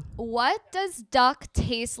him. What does duck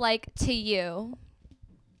taste like to you?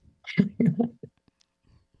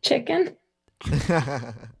 Chicken?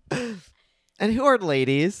 And who are the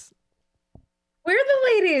ladies? We're the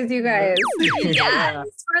ladies, you guys. Yes,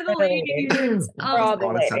 for the ladies. We're all the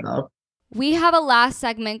ladies. We have a last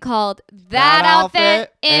segment called That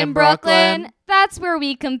Outfit in Brooklyn. That's where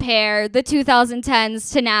we compare the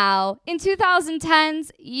 2010s to now. In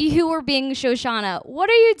 2010s, you were being Shoshanna. What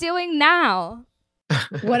are you doing now?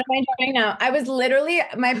 What am I doing now? I was literally,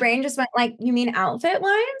 my brain just went like, you mean outfit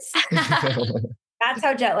lines? That's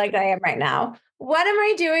how jet lagged I am right now. What am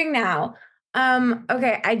I doing now?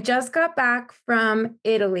 Okay, I just got back from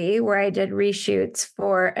Italy where I did reshoots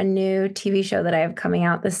for a new TV show that I have coming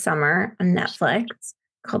out this summer on Netflix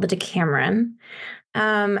called The Decameron.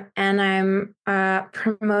 And I'm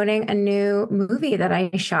promoting a new movie that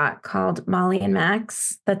I shot called Molly and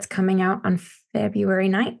Max that's coming out on February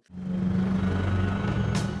 9th.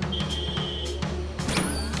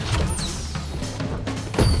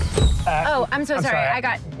 Oh, I'm so sorry. I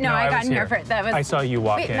got in here for that was. I saw you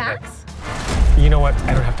walk in. Max? You know what?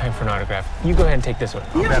 I don't have time for an autograph. You go ahead and take this one.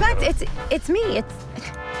 No, Max, it's me.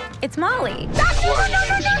 It's Molly.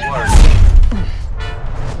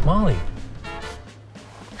 Molly.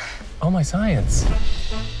 Oh, my science.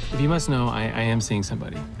 If you must know, I am seeing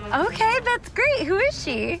somebody. Okay, that's great. Who is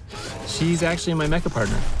she? She's actually my mecha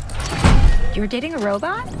partner. You're dating a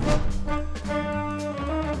robot?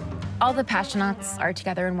 All the Passionauts are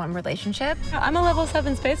together in one relationship. I'm a level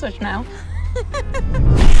 7 space witch now.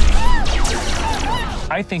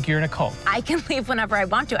 I think you're in a cult. I can leave whenever I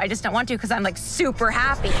want to. I just don't want to because I'm like super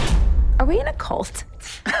happy. Are we in a cult?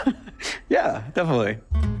 Yeah, definitely.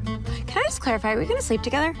 Can I just clarify? Are we going to sleep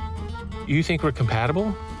together? You think we're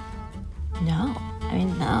compatible? No. I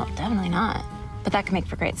mean, no, definitely not. But that can make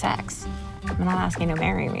for great sex. I'm not asking you to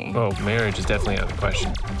marry me. Oh, marriage is definitely out of the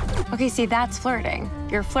question. Okay, see, that's flirting.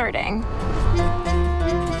 You're flirting.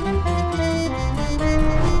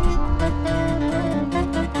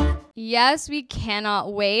 Yes, we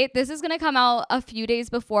cannot wait. This is going to come out a few days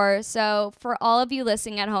before. So, for all of you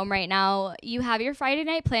listening at home right now, you have your Friday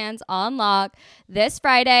night plans on lock this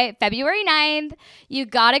Friday, February 9th. You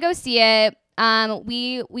got to go see it.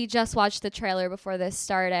 We just watched the trailer before this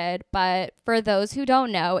started, but for those who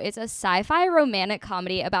don't know, it's a sci-fi romantic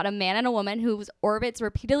comedy about a man and a woman whose orbits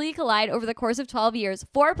repeatedly collide over the course of 12 years,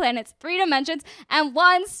 4 planets, 3 dimensions, and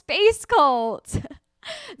 1 space cult.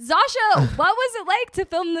 Zosia, what was it like to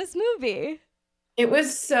film this movie? It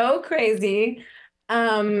was so crazy.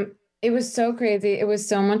 It was so crazy. It was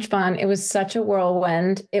so much fun. It was such a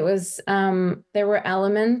whirlwind. It was, there were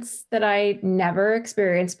elements that I never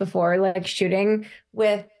experienced before, like shooting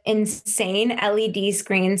with insane LED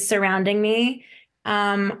screens surrounding me,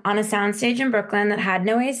 on a soundstage in Brooklyn that had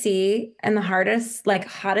no AC and the hottest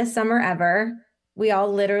summer ever. We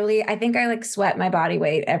all literally, I think I like sweat my body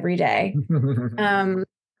weight every day. You're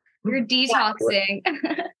detoxing.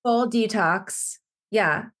 Full detox.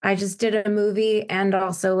 Yeah, I just did a movie and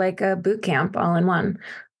also like a boot camp all in one.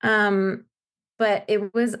 But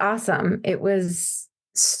it was awesome. It was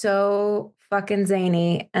so fucking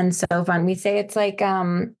zany and so fun. We say it's like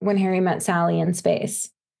When Harry Met Sally in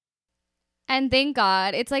space. And thank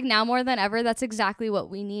God, it's like now more than ever, that's exactly what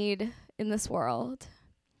we need in this world.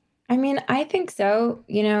 I mean, I think so.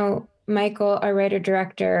 You know, Michael, our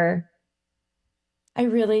writer-director, I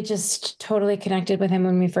really just totally connected with him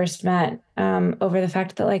when we first met, over the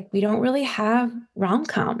fact that like we don't really have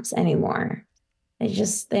rom-coms anymore. They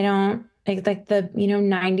don't like the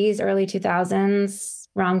 90s, early 2000s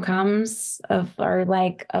rom-coms of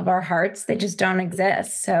our hearts. They just don't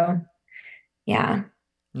exist. So yeah.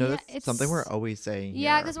 No, Yeah, that's something we're always saying.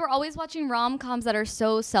 Yeah, because we're always watching rom-coms that are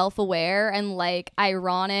so self-aware and like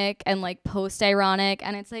ironic and like post-ironic.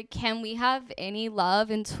 And it's like, can we have any love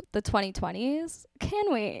in the 2020s?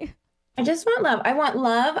 Can we? I just want love. I want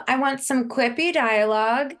love. I want some quippy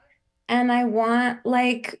dialogue. And I want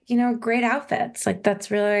great outfits. Like that's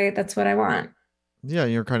what I want. Yeah,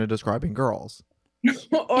 you're kind of describing girls.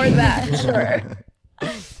 Or that, sure.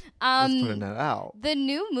 Just putting that out. The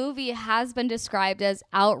new movie has been described as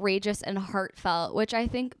outrageous and heartfelt, which I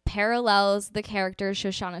think parallels the character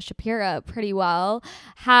Shoshanna Shapiro pretty well.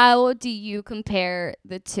 How do you compare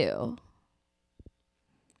the two?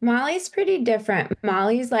 Molly's pretty different.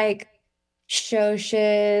 Molly's like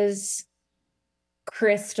Shosh's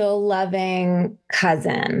crystal loving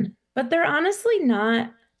cousin, but they're honestly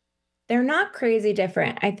not. They're not crazy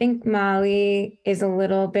different. I think Molly is a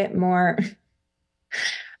little bit more.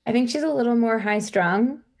 I think she's a little more high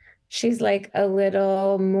strung. She's like a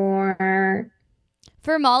little more.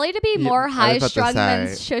 For Molly to be more high strung than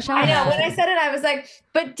Shoshanna. I know. When I said it, I was like,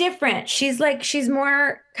 but different. She's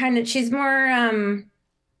more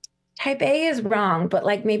type A is wrong, but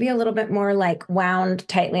like maybe a little bit more like wound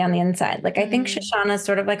tightly on the inside. Like I think Shoshanna is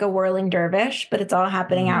sort of like a whirling dervish, but it's all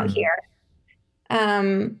happening out here.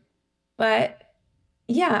 But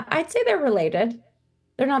yeah, I'd say they're related.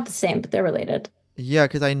 They're not the same, but they're related. Yeah,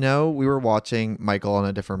 because I know we were watching Michael on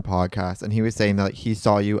a different podcast, and he was saying that like, he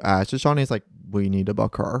saw you as Shoshanna. He's like, we need to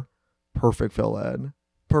book her. Perfect fill-in.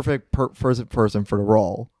 Perfect person for the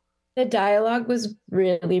role. The dialogue was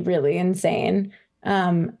really, really insane.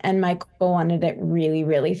 And Michael wanted it really,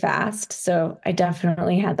 really fast. So I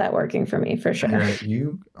definitely had that working for me for sure.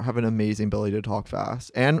 You have an amazing ability to talk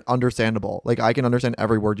fast and understandable. Like I can understand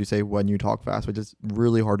every word you say when you talk fast, which is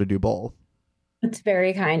really hard to do both. It's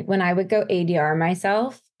very kind. When I would go ADR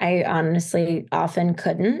myself, I honestly often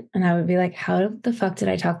couldn't. And I would be like, how the fuck did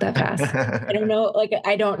I talk that fast? I don't know. Like,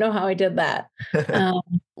 I don't know how I did that.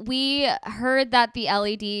 We heard that the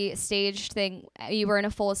LED stage thing, you were in a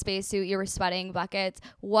full spacesuit, you were sweating buckets.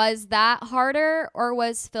 Was that harder or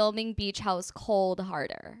was filming Beach House Cold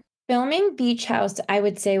harder? Filming Beach House, I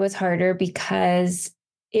would say, was harder because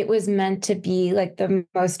it was meant to be like the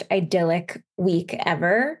most idyllic week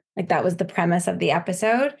ever. Like that was the premise of the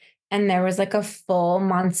episode. And there was like a full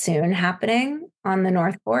monsoon happening on the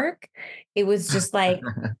North Fork. It was just like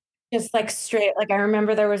straight. Like I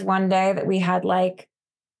remember there was one day that we had like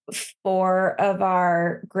 4 of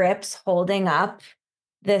our grips holding up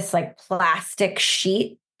this like plastic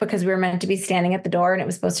sheet because we were meant to be standing at the door and it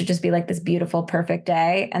was supposed to just be like this beautiful, perfect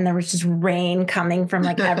day. And there was just rain coming from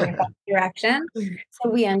like every direction. So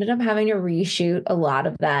we ended up having to reshoot a lot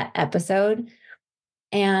of that episode.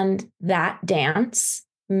 And that dance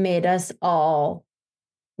made us all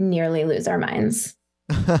nearly lose our minds.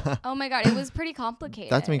 Oh my God, it was pretty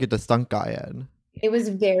complicated. That's when you get the stunt guy in. It was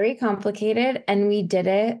very complicated, and we did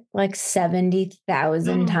it like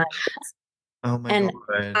 70,000 times. Oh my and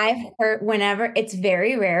God. I've heard whenever, it's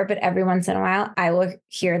very rare, but every once in a while I will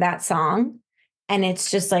hear that song and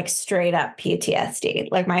it's just like straight up PTSD.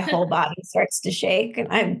 Like my whole body starts to shake, and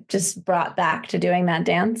I'm just brought back to doing that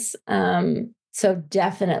dance. So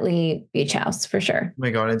definitely Beach House for sure. Oh my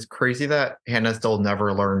God, it's crazy that Hannah still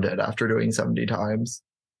never learned it after doing 70 times.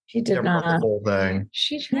 She did not. The whole thing.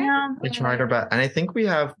 She tried. Yeah. They tried her best. And I think we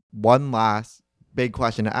have one last big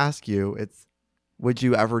question to ask you. It's, would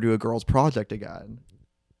you ever do a girls' project again?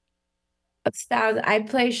 I'd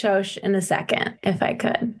play Shosh in a second if I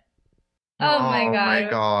could. Oh my God. My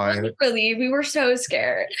God. Relieved. We were so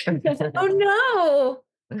scared. Oh no.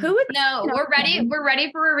 Who would? No, we're ready. We're ready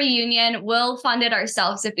for a reunion. We'll fund it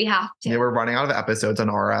ourselves if we have to. Yeah, we're running out of episodes on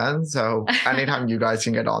our end. So anytime you guys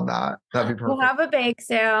can get on that, that'd be perfect. We'll have a bake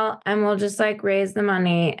sale and we'll just like raise the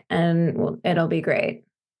money and it'll be great.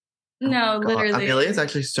 No, literally. Amelia's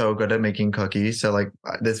actually so good at making cookies. So like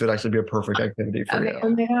this would actually be a perfect activity for you.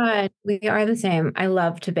 Oh my God. We are the same. I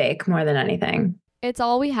love to bake more than anything. It's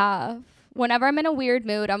all we have. Whenever I'm in a weird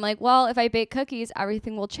mood, I'm like, well, if I bake cookies,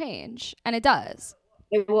 everything will change. And it does.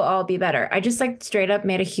 It will all be better. I just like straight up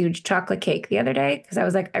made a huge chocolate cake the other day because I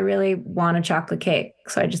was like, I really want a chocolate cake.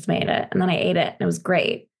 So I just made it and then I ate it and it was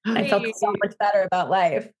great. I felt so much better about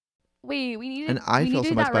life. Wait, we need to, And I feel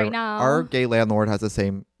so much better. right now. Our gay landlord has the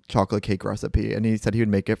same chocolate cake recipe and he said he would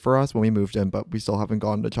make it for us when we moved in, but we still haven't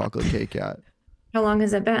gone to chocolate cake yet. How long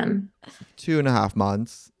has it been? 2.5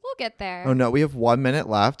 months. We'll get there. Oh no, we have 1 minute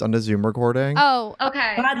left on the Zoom recording. Oh,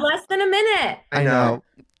 Okay. God, less than a minute. I know.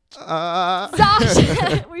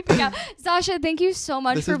 Zosia, we forgot. Zosia, thank you so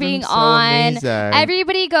much for being so on. amazing.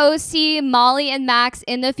 Everybody go see Molly and Max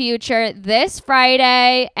in the future this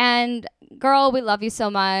Friday. And girl, we love you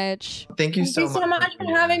so much. Thank you Thank you so much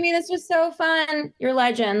for having me. This was so fun. You're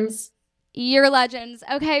legends. You're legends.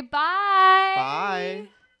 Okay, bye. Bye.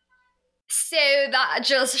 So that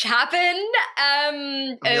just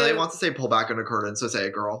happened. Amelia wants to say pull back on the curtain, so say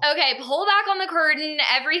it, girl. Okay, pull back on the curtain.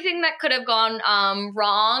 Everything that could have gone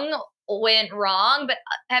wrong went wrong, but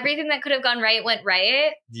everything that could have gone right went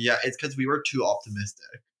right. Yeah, it's because we were too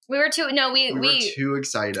optimistic. We were too we were too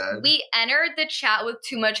excited. We entered the chat with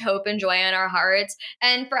too much hope and joy in our hearts.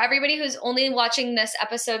 And for everybody who's only watching this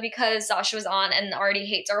episode because Zosia was on and already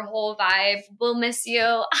hates our whole vibe, we'll miss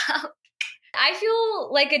you. I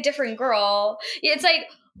feel like a different girl. It's like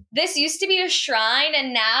this used to be a shrine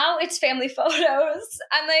and now it's family photos.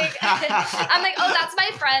 I'm like, oh, that's my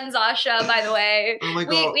friend Zosia, by the way. Oh my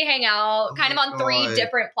God. We hang out kind of on three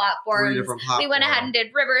different platforms. We went ahead and did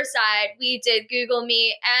Riverside, we did Google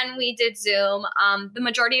Meet, and we did Zoom. The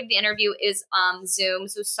majority of the interview is Zoom,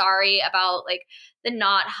 so sorry about like the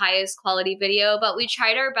not highest quality video, but we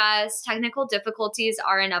tried our best. Technical difficulties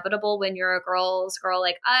are inevitable when you're a girl's girl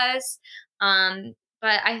like us.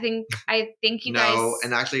 But I think you guys. No,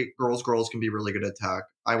 and actually, girls can be really good at tech.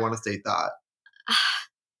 I want to state that.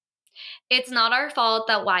 It's not our fault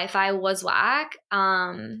that Wi-Fi was whack.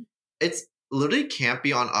 It's literally can't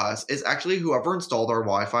be on us. It's actually whoever installed our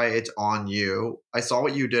Wi-Fi. It's on you. I saw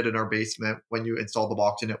what you did in our basement when you installed the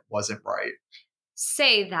box, and it wasn't right.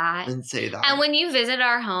 Say that. And say that. And when you visit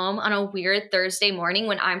our home on a weird Thursday morning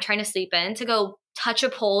when I'm trying to sleep in to go touch a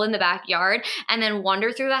pole in the backyard and then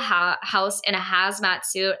wander through the house in a hazmat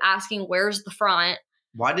suit asking where's the front.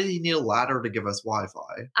 Why did he need a ladder to give us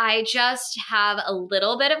Wi-Fi? I just have a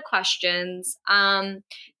little bit of questions. Thank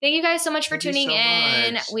you guys so much for tuning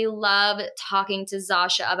in. We love talking to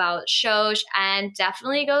Zosia about Shosh, and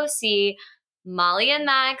definitely go see Molly and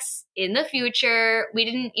Max in the future. We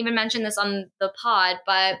didn't even mention this on the pod,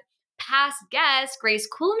 but past guest Grace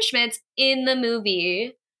Coulomb-Schmidt's in the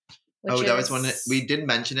movie. That was when we did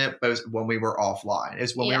mention it, but it was when we were offline. It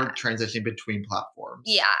was when we were transitioning between platforms.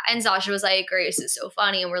 Yeah, and Zosia was like, Grace is so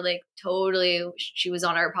funny, and we're like, totally. She was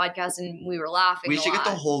on our podcast, and we were laughing. We should get the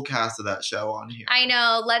whole cast of that show on here. I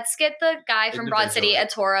know. Let's get the guy from Broad City,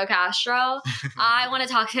 Ettore Castro. I want to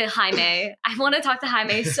talk to Jaime. I want to talk to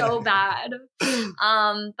Jaime so bad.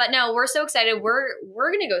 But no, we're so excited.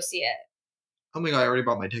 We're gonna go see it. Oh my God! I already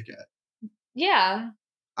bought my ticket. Yeah.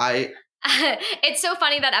 It's so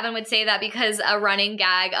funny that Evan would say that because a running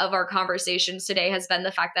gag of our conversations today has been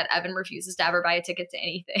the fact that Evan refuses to ever buy a ticket to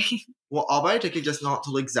anything. Well, I'll buy a ticket, just not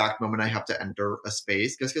till the exact moment I have to enter a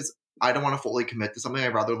space, just because I don't want to fully commit to something.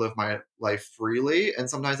 I'd rather live my life freely, and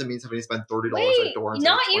sometimes it means having to spend $30 at door.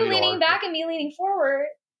 Not you leaning back and me leaning forward.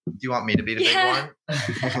 Do you want me to be the big one?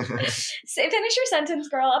 Finish your sentence,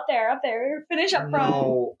 girl. Up there. Finish up front.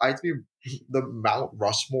 No, I have to be the Mount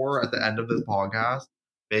Rushmore at the end of this podcast.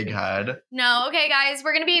 Big head. No, okay, guys.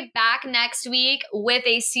 We're going to be back next week with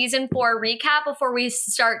a season 4 recap before we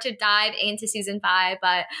start to dive into season 5.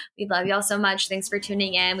 But we love y'all so much. Thanks for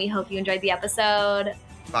tuning in. We hope you enjoyed the episode.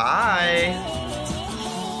 Bye.